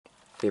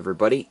Hey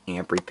everybody,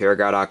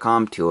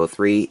 amprepairguy.com,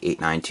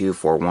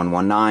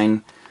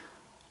 203-892-4119.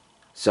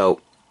 So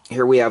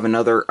here we have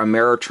another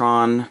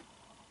Ameritron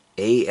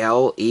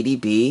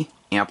Al-80b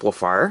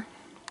amplifier.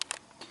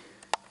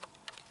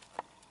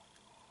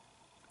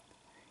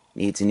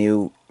 Needs a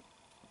new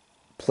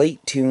plate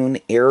tune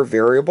air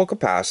variable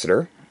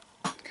capacitor.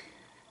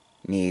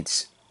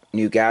 Needs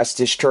new gas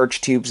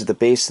discharge tubes at the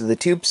base of the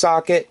tube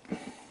socket.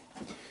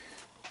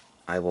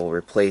 I will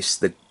replace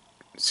the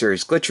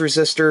series glitch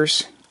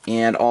resistors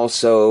and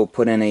also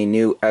put in a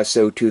new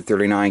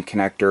SO239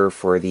 connector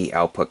for the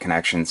output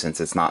connection,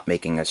 since it's not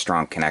making a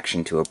strong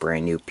connection to a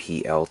brand new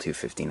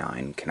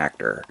PL259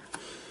 connector.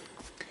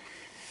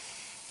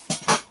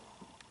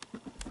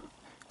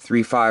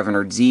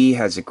 3500Z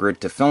has a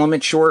grid to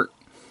filament short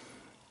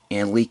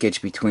and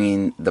leakage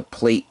between the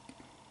plate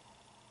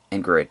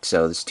and grid,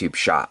 so this tube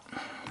shot.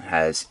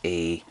 Has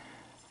a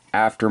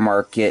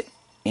aftermarket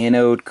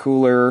anode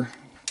cooler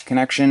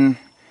connection.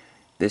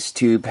 This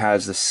tube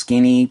has the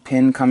skinny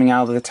pin coming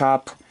out of the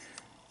top,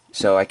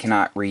 so I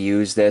cannot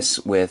reuse this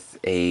with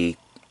a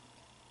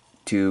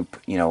tube,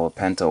 a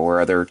Penta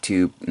or other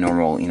tube,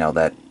 normal,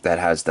 that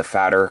has the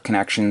fatter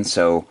connection,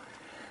 so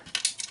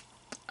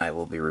I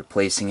will be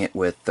replacing it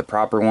with the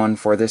proper one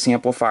for this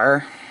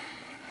amplifier.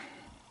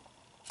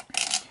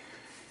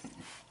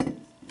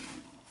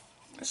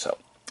 So,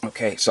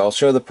 okay, so I'll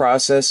show the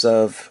process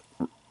of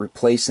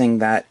replacing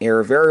that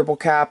air variable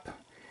cap,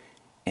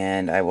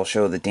 and I will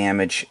show the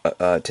damage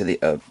to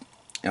the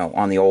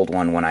on the old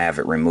one when I have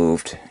it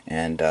removed,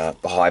 and I'll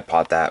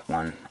iPod that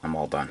when I'm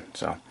all done.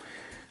 So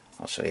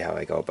I'll show you how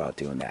I go about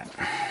doing that.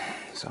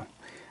 So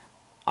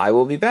I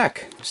will be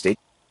back. Stay.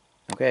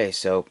 Okay,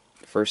 so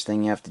the first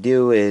thing you have to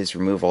do is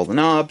remove all the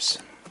knobs.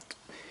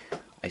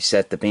 I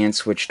set the band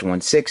switch to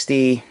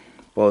 160.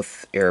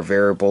 Both air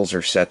variables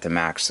are set to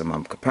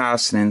maximum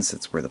capacitance.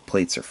 That's where the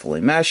plates are fully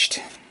meshed.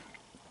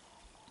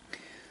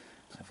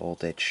 The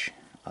voltage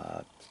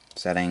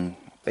setting,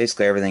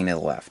 basically everything to the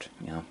left,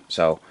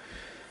 So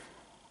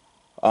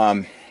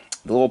the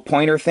little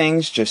pointer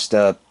things, just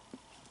a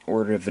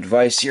word of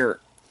advice here.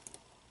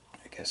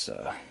 I guess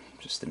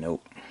just a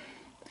note.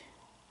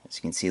 As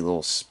you can see, a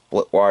little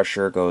split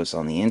washer goes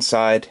on the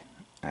inside,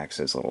 acts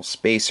as a little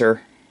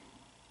spacer.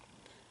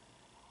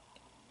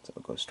 So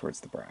it goes towards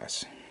the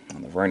brass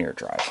on the vernier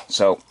drive.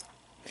 So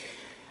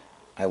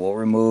I will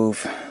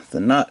remove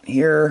the nut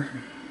here,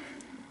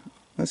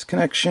 this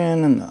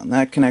connection and on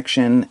that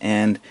connection,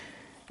 and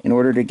in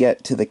order to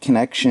get to the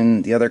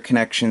connection, the other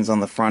connections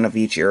on the front of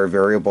each air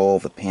variable,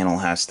 the panel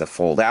has to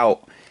fold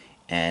out,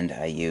 and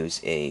I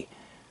use a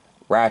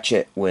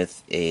ratchet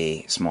with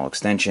a small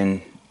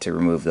extension to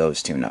remove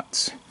those two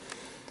nuts.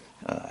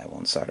 I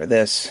will solder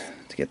this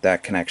to get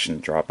that connection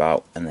to drop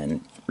out, and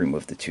then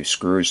remove the two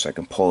screws so I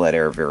can pull that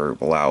air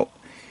variable out,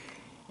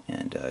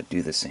 and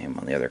do the same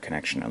on the other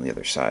connection on the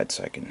other side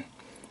so I can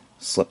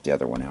slip the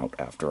other one out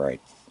after I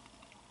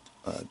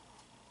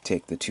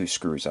take the two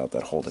screws out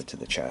that hold it to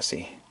the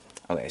chassis.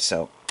 Okay,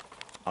 so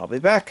I'll be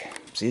back.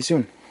 See you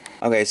soon.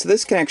 Okay, so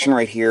this connection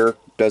right here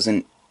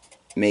doesn't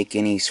make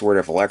any sort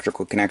of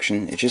electrical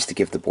connection. It's just to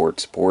give the board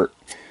support.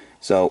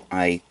 So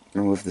I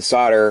removed the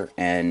solder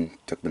and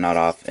took the nut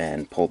off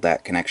and pulled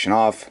that connection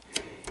off.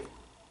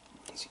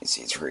 As you can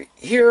see, it's right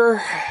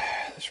here.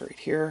 This right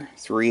here,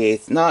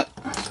 3/8 nut.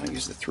 So I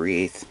use the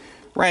 3/8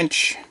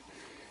 wrench.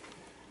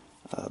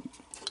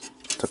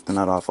 Took the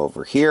nut off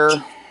over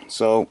here.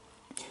 So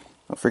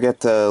don't forget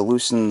to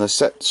loosen the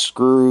set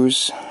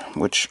screws,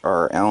 which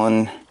are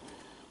Allen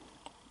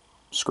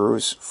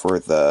screws for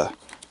the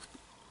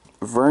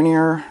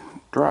vernier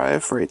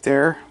drive right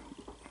there,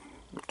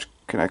 which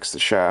connects the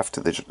shaft to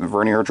the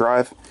vernier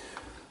drive.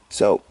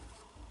 So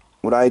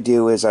what I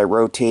do is I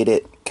rotate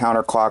it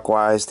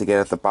counterclockwise to get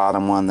at the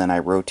bottom one, then I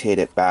rotate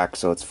it back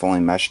so it's fully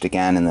meshed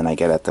again, and then I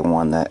get at the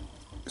one that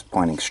is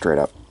pointing straight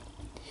up.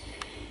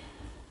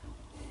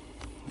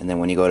 And then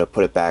when you go to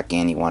put it back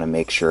in, you want to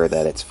make sure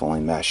that it's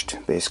fully meshed.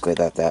 Basically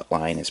that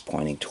line is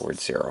pointing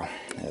towards 0.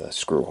 The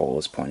screw hole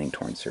is pointing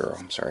towards 0,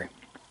 I'm sorry.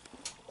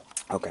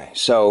 Okay,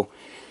 so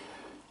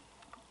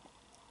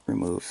I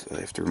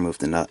have to remove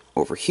the nut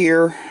over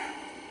here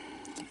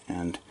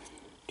and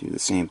do the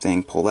same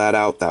thing. Pull that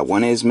out. That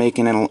one is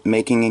making an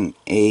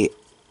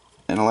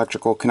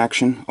electrical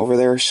connection over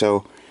there.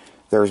 So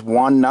there's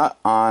one nut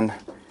on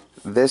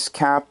this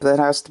cap that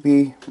has to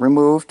be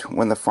removed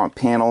when the front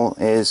panel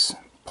is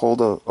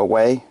pulled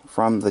away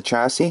from the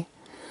chassis.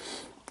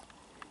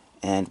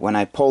 And when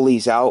I pull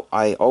these out,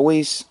 I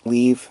always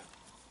leave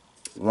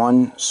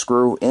one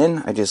screw in.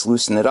 I just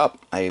loosen it up.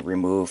 I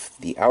remove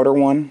the outer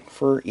one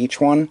for each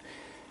one,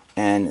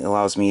 and it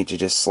allows me to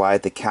just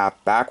slide the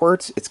cap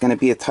backwards. It's going to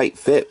be a tight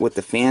fit with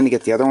the fan to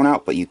get the other one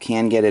out, but you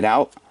can get it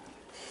out.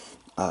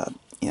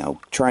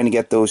 Trying to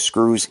get those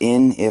screws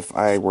in, if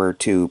I were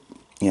to,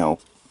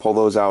 pull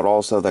those out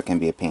also, that can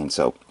be a pain.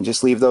 So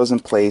just leave those in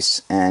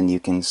place, and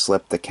you can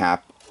slip the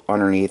cap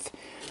underneath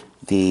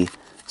the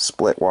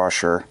split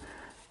washer.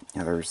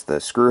 There's the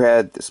screw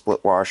head, the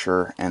split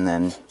washer, and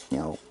then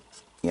you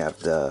have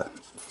the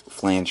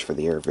flange for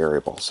the air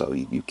variable, so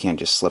you can't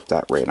just slip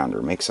that right under.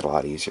 It makes it a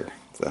lot easier.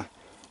 The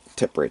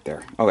tip right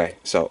there. Okay,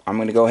 so I'm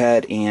going to go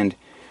ahead and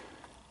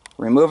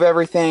remove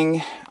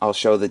everything. I'll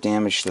show the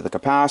damage to the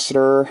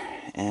capacitor,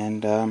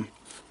 and then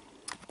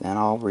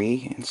I'll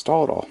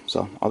reinstall it all.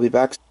 So I'll be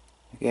back.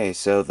 Okay,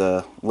 so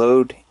the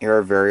load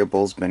air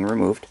variable's been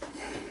removed.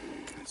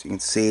 As you can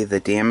see, the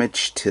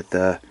damage to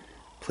the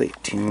plate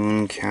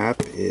tune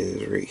cap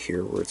is right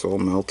here where it's all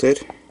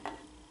melted.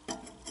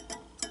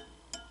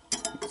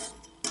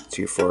 It's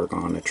too far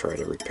gone to try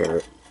to repair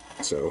it,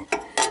 so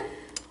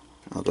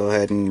I'll go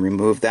ahead and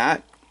remove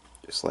that,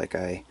 just like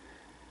I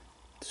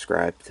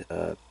described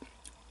the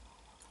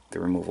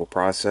removal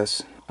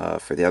process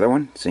for the other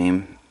one.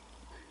 Same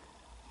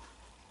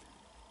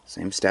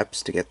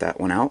steps to get that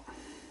one out,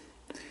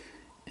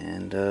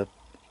 and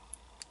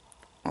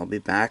I'll be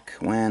back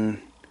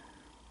when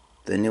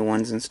the new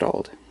one's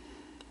installed.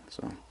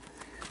 So,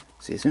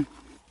 see you soon.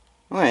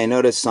 Okay, I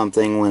noticed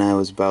something when I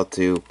was about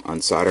to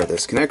unsolder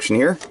this connection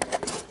here,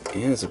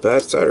 and it's a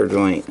bad solder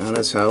joint.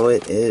 Notice how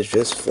it is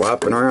just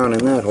flopping around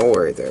in that hole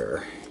right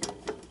there.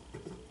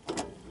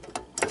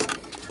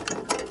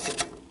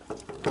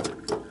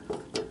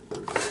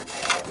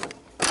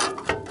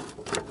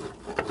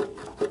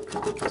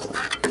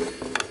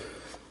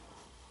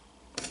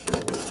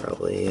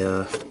 Probably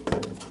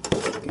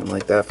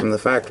like that from the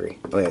factory.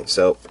 Okay,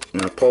 so I'm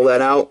gonna pull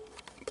that out,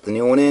 put the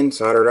new one in,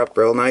 solder it up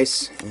real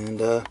nice,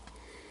 and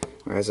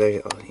or as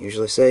I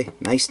usually say,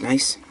 nice.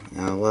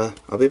 I'll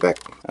be back.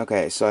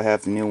 Okay, so I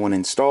have the new one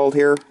installed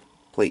here,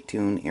 plate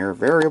tune air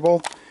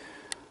variable.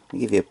 I'll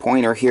give you a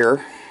pointer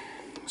here.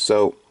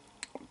 So,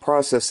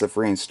 process of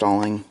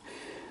reinstalling.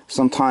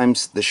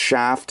 Sometimes the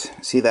shaft,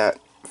 see that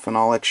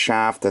phenolic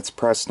shaft that's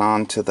pressed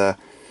onto the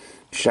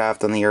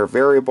shaft on the air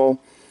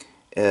variable,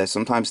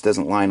 sometimes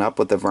doesn't line up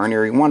with the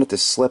vernier. You want it to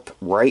slip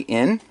right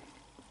in.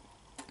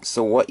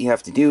 So what you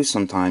have to do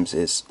sometimes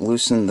is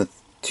loosen the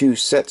two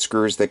set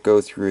screws that go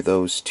through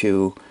those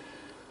two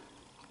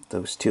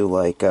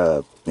like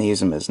they use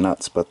them as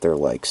nuts, but they're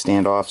like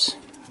standoffs.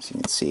 As you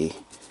can see,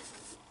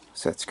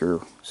 set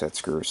screw, set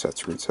screw, set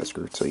screw, set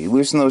screw. So you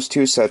loosen those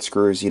two set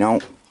screws. You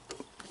don't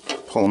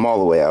pull them all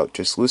the way out.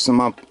 Just loosen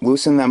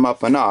them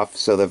up enough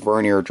so the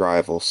vernier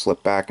drive will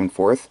slip back and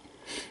forth.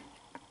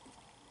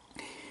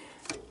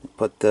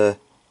 Put the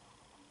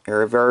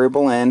air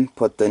variable in,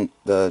 put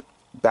the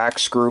back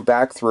screw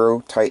back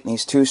through, tighten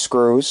these two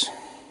screws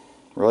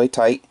really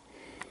tight,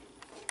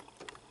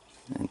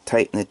 and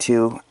tighten the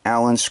two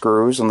Allen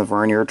screws on the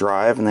vernier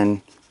drive, and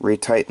then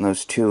retighten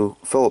those two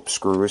Phillips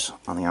screws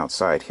on the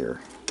outside here.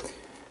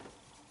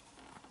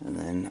 And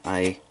then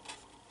I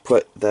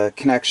put the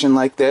connection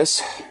like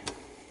this,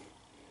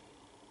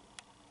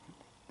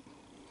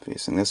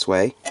 facing this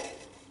way.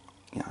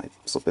 I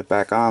slip it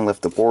back on,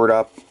 lift the board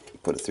up,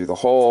 put it through the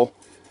hole,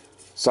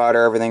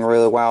 solder everything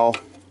really well.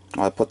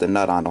 I put the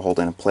nut on to hold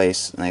it in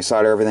place, and I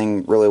solder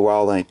everything really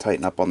well, then I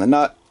tighten up on the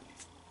nut.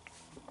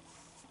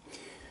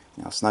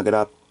 Snug it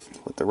up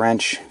with the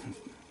wrench.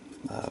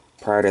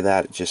 Prior to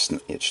that, it's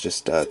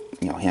just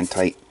hand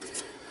tight.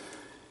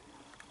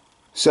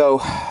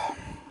 So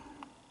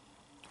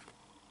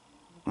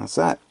that's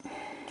that.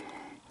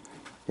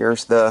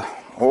 Here's the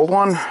old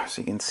one.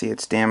 So you can see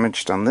it's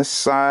damaged on this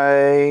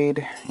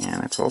side,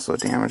 and it's also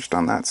damaged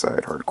on that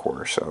side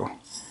hardcore. So,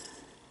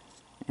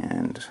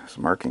 and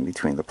some marking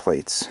between the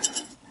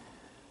plates.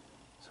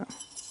 So.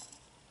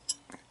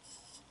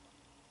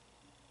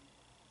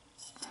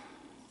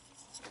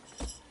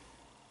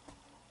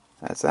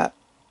 That's that.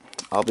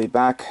 I'll be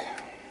back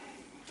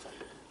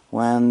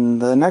when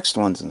the next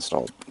one's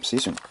installed. See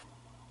you soon.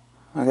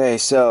 Okay,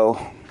 so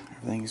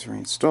everything's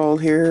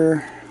reinstalled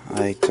here.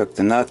 I took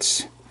the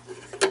nuts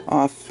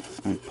off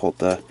and pulled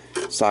the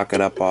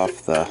socket up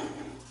off the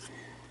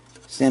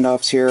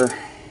standoffs here.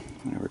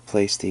 I'm going to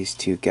replace these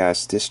two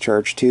gas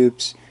discharge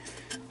tubes.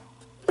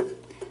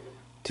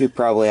 Two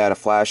probably had a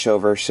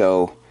flashover,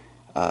 so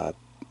I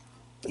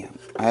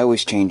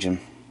always change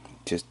them.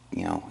 Just,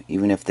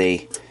 even if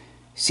they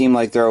seem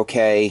like they're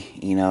okay,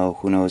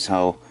 who knows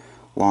how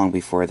long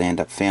before they end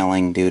up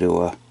failing due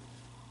to a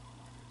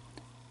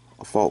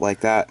fault like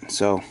that.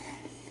 So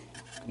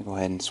I'm gonna go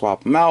ahead and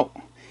swap them out,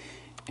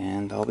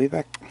 and I'll be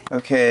back.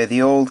 Okay,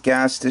 the old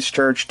gas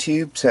discharge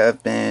tubes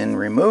have been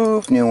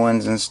removed, new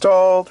ones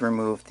installed.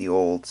 Removed the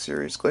old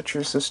series glitch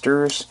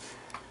resistors,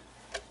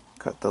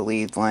 cut the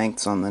lead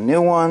lengths on the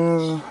new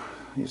ones,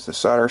 use the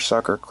solder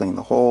sucker, clean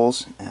the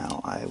holes.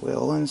 Now I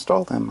will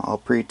install them. I'll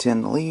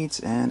pre-tin the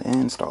leads and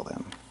install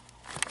them.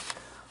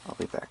 I'll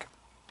be back.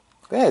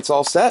 Okay, it's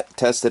all set.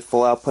 Tested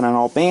full output on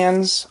all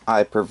bands.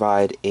 I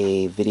provide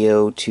a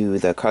video to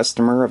the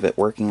customer of it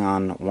working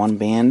on one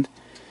band,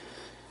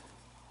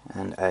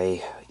 and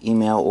I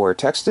email or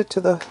text it to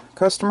the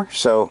customer.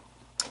 So,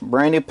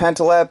 brand new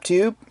Pentalab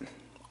tube.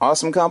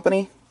 Awesome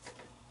company.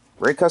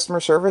 Great customer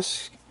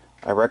service.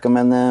 I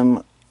recommend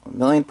them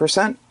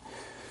 1,000,000%.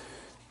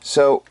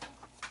 So,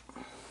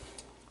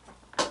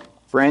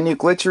 brand new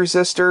glitch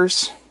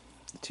resistors.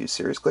 2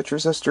 series glitch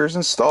resistors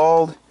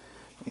installed.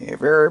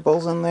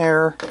 Variables in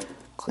there,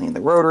 Clean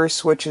the rotary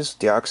switches,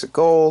 deoxit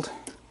gold.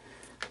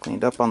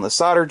 Cleaned up on the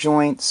solder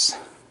joints.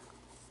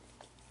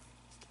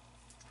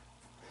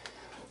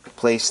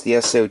 Replace the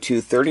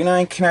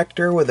SO239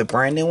 connector with a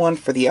brand new one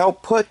for the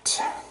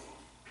output.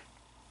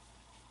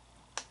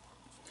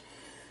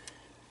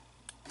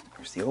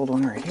 There's the old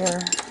one right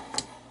here.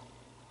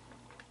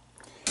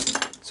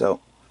 So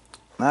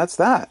that's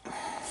that.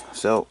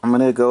 So I'm going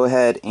to go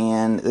ahead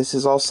and this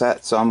is all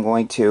set, so I'm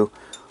going to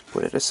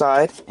put it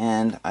aside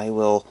and I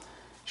will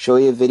show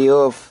you a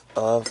video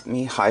of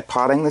me high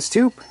potting this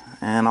tube,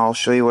 and I'll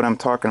show you what I'm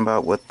talking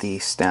about with the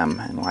stem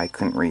and why I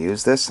couldn't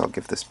reuse this. I'll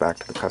give this back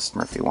to the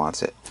customer if he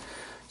wants it.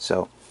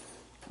 So,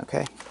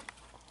 okay,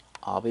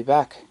 I'll be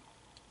back.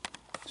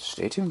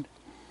 Stay tuned.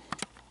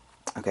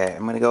 Okay,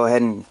 I'm going to go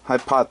ahead and high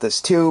pot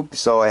this tube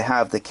so I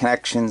have the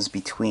connections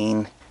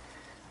between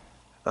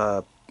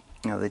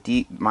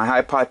my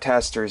high pot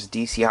tester is a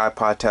DC high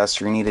pot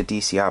tester. You need a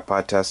DC high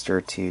pot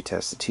tester to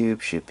test the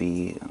tube. Should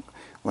be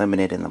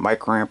limited in the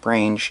microamp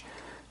range.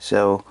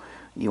 So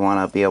you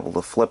want to be able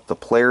to flip the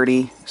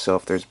polarity. So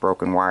if there's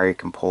broken wire, you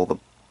can pull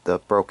the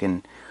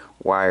broken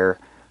wire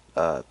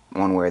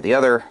one way or the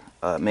other.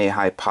 May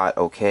high pot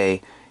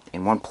okay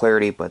in one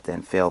polarity, but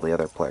then fail the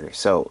other polarity.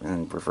 So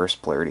in reverse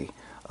polarity,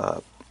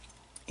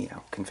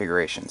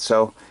 configuration.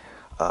 So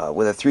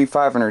with a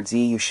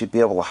 3500Z, you should be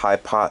able to high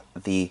pot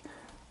the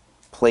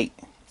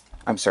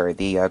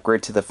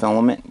grid to the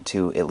filament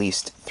to at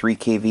least 3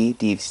 kV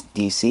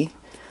DC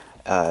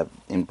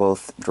in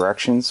both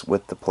directions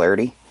with the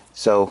polarity.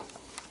 So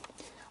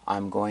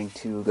I'm going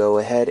to go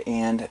ahead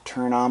and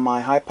turn on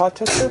my high pot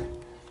tester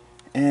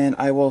and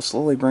I will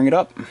slowly bring it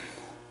up.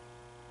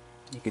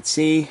 You can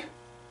see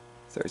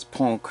there's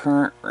pulling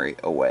current right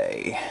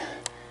away.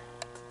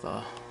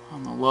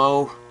 On the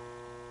low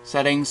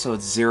setting, so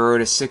it's 0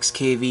 to 6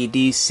 kV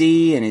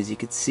DC, and as you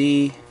can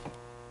see,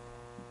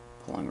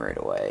 pulling right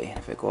away.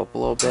 If I go up a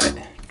little bit,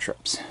 it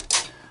trips.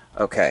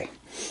 Okay,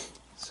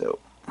 so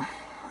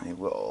I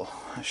will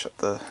shut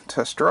the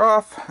tester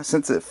off.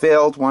 Since it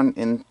failed one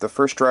in the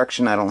first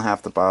direction, I don't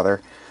have to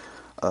bother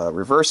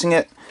reversing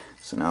it.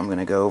 So now I'm going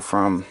to go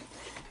from,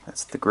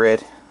 that's the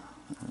grid,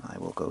 and I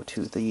will go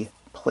to the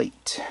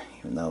plate.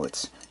 Even though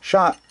it's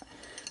shot,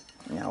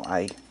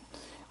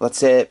 let's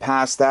say it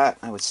passed that,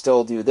 I would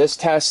still do this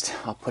test.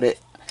 I'll put it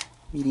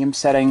medium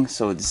setting,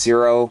 so it's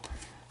 0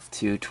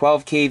 to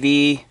 12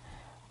 kV.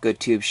 Good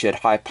tube should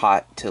high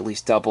pot to at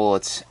least double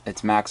its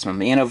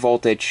maximum anode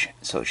voltage,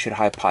 so it should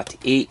high pot to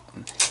 8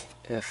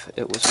 if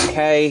it was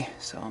okay.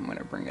 So I'm going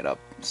to bring it up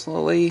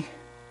slowly.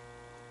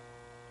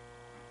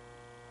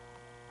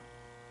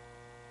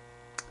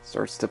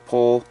 Starts to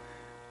pull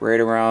right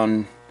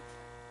around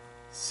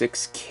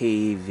 6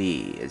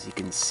 kV, as you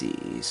can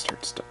see,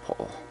 starts to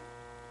pull.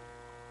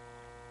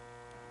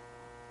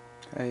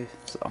 Okay,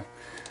 so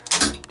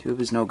tube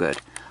is no good.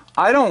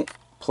 I don't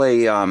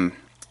play, I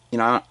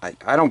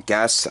don't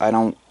guess. I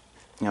don't,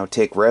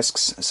 take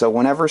risks. So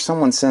whenever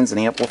someone sends an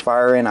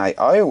amplifier in, I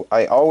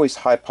always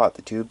high pot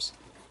the tubes.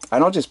 I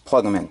don't just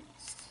plug them in,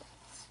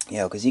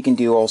 because you can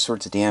do all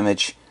sorts of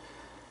damage,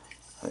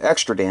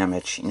 extra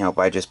damage,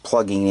 by just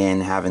plugging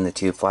in, having the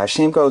tube flash.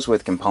 Same goes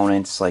with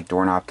components like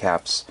doorknob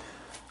caps,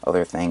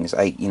 other things.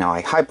 I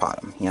high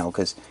pot them,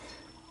 because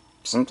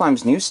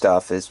sometimes new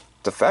stuff is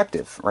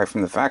defective right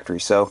from the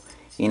factory, so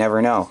you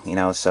never know,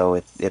 so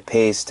it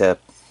pays to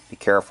be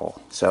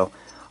careful. So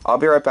I'll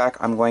be right back.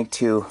 I'm going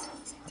to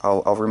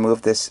I'll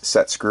remove this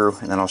set screw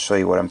and then I'll show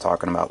you what I'm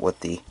talking about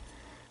with the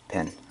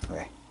pin.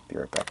 Okay, be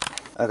right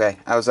back. Okay,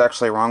 I was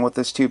actually wrong with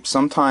this tube.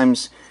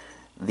 Sometimes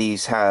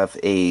these have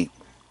a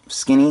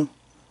skinny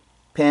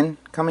pin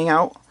coming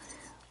out.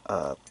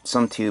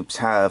 Some tubes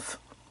have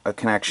a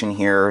connection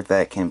here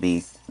that can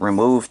be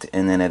removed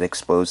and then it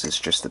exposes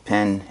just the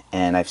pin,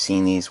 and I've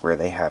seen these where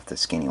they have the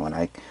skinny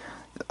one.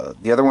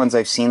 The other ones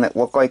I've seen that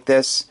look like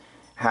this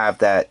have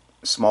that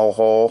small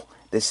hole.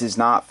 This is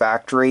not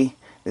factory.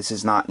 This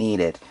is not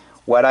needed.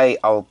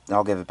 I'll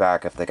give it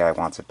back if the guy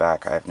wants it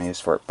back. I have no use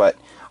for it. But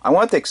I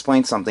want to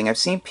explain something. I've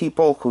seen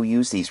people who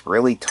use these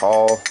really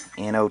tall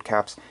anode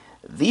caps.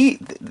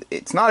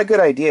 It's not a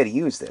good idea to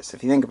use this.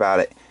 If you think about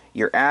it,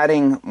 you're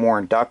adding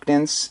more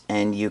inductance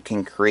and you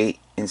can create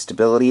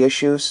instability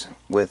issues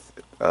with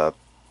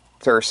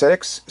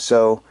parasitics.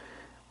 So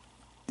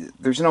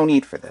there's no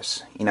need for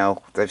this.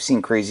 I've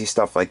seen crazy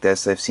stuff like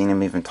this. I've seen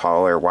them even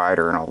taller,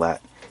 wider, and all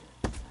that.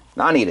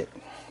 Not needed.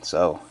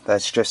 So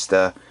that's just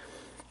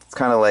it's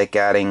kind of like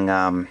adding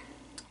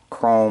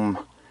chrome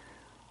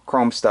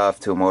stuff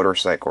to a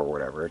motorcycle or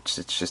whatever. It's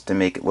just to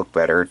make it look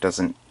better. It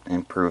doesn't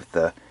improve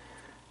the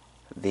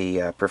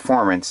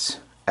performance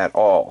at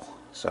all.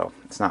 So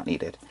it's not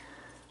needed.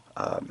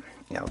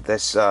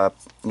 This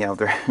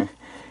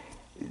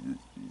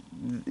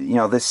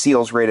this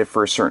seal's rated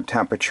for a certain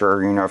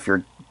temperature. If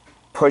you're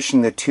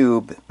pushing the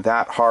tube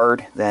that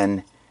hard,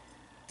 then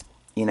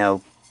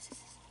you're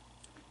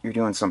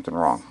doing something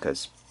wrong,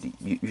 because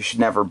you should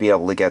never be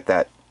able to get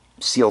that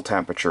seal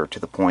temperature to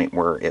the point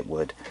where it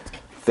would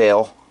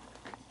fail.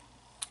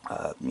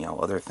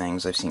 Other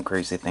things, I've seen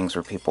crazy things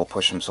where people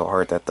push them so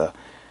hard that the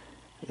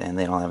and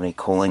they don't have any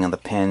cooling on the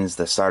pins.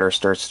 The solder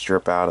starts to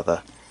drip out of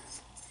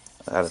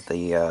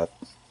the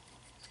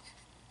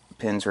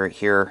pins right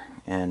here,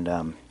 and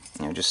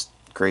you know, just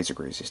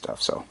crazy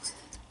stuff. So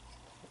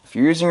if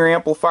you're using your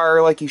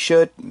amplifier like you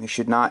should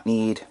not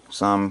need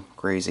some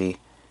crazy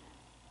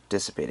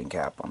dissipating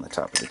cap on the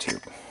top of the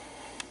tube.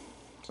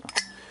 So,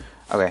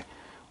 okay,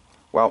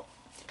 well,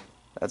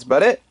 that's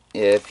about it.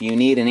 If you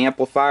need an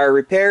amplifier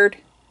repaired,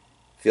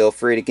 feel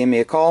free to give me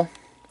a call.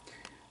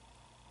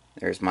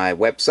 There's my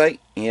website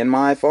and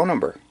my phone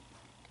number.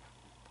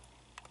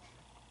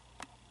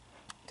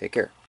 Take care.